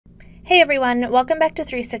Hey everyone, welcome back to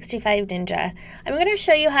 365 Ninja. I'm going to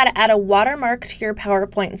show you how to add a watermark to your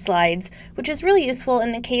PowerPoint slides, which is really useful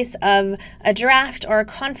in the case of a draft or a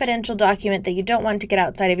confidential document that you don't want to get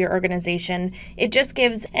outside of your organization. It just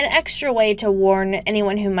gives an extra way to warn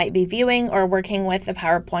anyone who might be viewing or working with the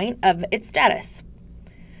PowerPoint of its status.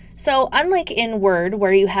 So unlike in Word,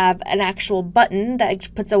 where you have an actual button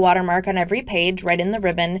that puts a watermark on every page right in the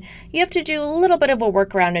ribbon, you have to do a little bit of a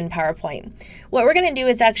workaround in PowerPoint. What we're going to do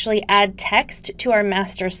is actually add text to our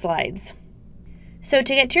master slides. So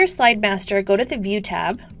to get to your slide master, go to the View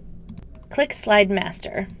tab, click Slide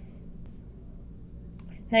Master.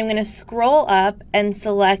 Now I'm going to scroll up and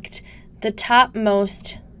select the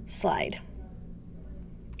topmost slide.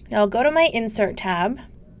 Now I'll go to my Insert tab,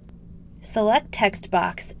 select text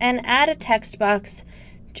box, and add a text box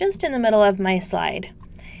just in the middle of my slide.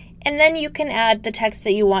 And then you can add the text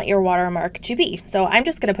that you want your watermark to be. So I'm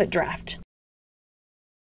just going to put draft.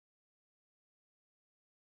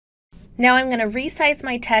 Now I'm going to resize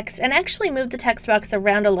my text and actually move the text box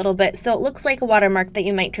around a little bit so it looks like a watermark that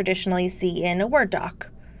you might traditionally see in a Word doc.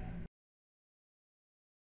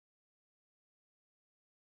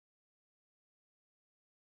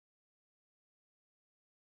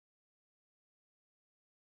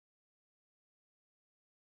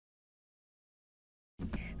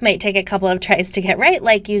 Might take a couple of tries to get right,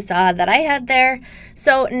 like you saw that I had there.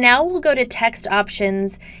 So now we'll go to text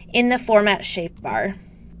options in the format shape bar.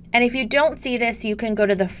 And if you don't see this, you can go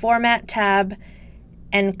to the Format tab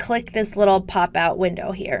and click this little pop-out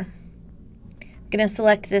window here. I'm going to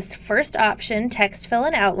select this first option, Text Fill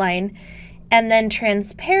and Outline, and then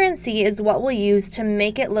Transparency is what we'll use to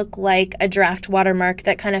make it look like a draft watermark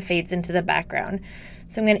that kind of fades into the background.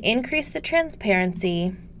 So I'm going to increase the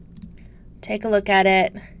transparency, take a look at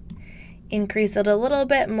it, increase it a little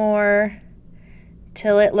bit more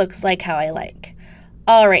till it looks like how I like.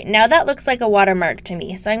 All right, now that looks like a watermark to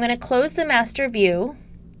me. So I'm going to close the master view,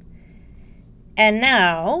 and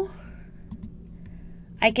now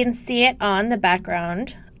I can see it on the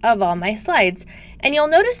background of all my slides. And you'll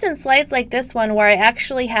notice in slides like this one where I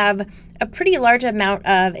actually have a pretty large amount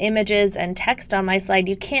of images and text on my slide,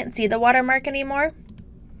 you can't see the watermark anymore.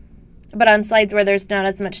 But on slides where there's not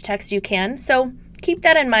as much text, you can. So keep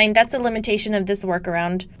that in mind. That's a limitation of this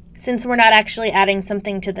workaround. Since we're not actually adding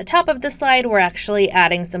something to the top of the slide, we're actually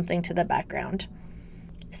adding something to the background.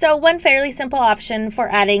 So one fairly simple option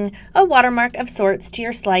for adding a watermark of sorts to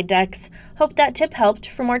your slide decks. Hope that tip helped.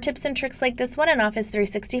 For more tips and tricks like this one in Office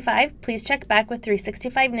 365, please check back with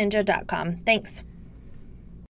 365ninja.com. Thanks.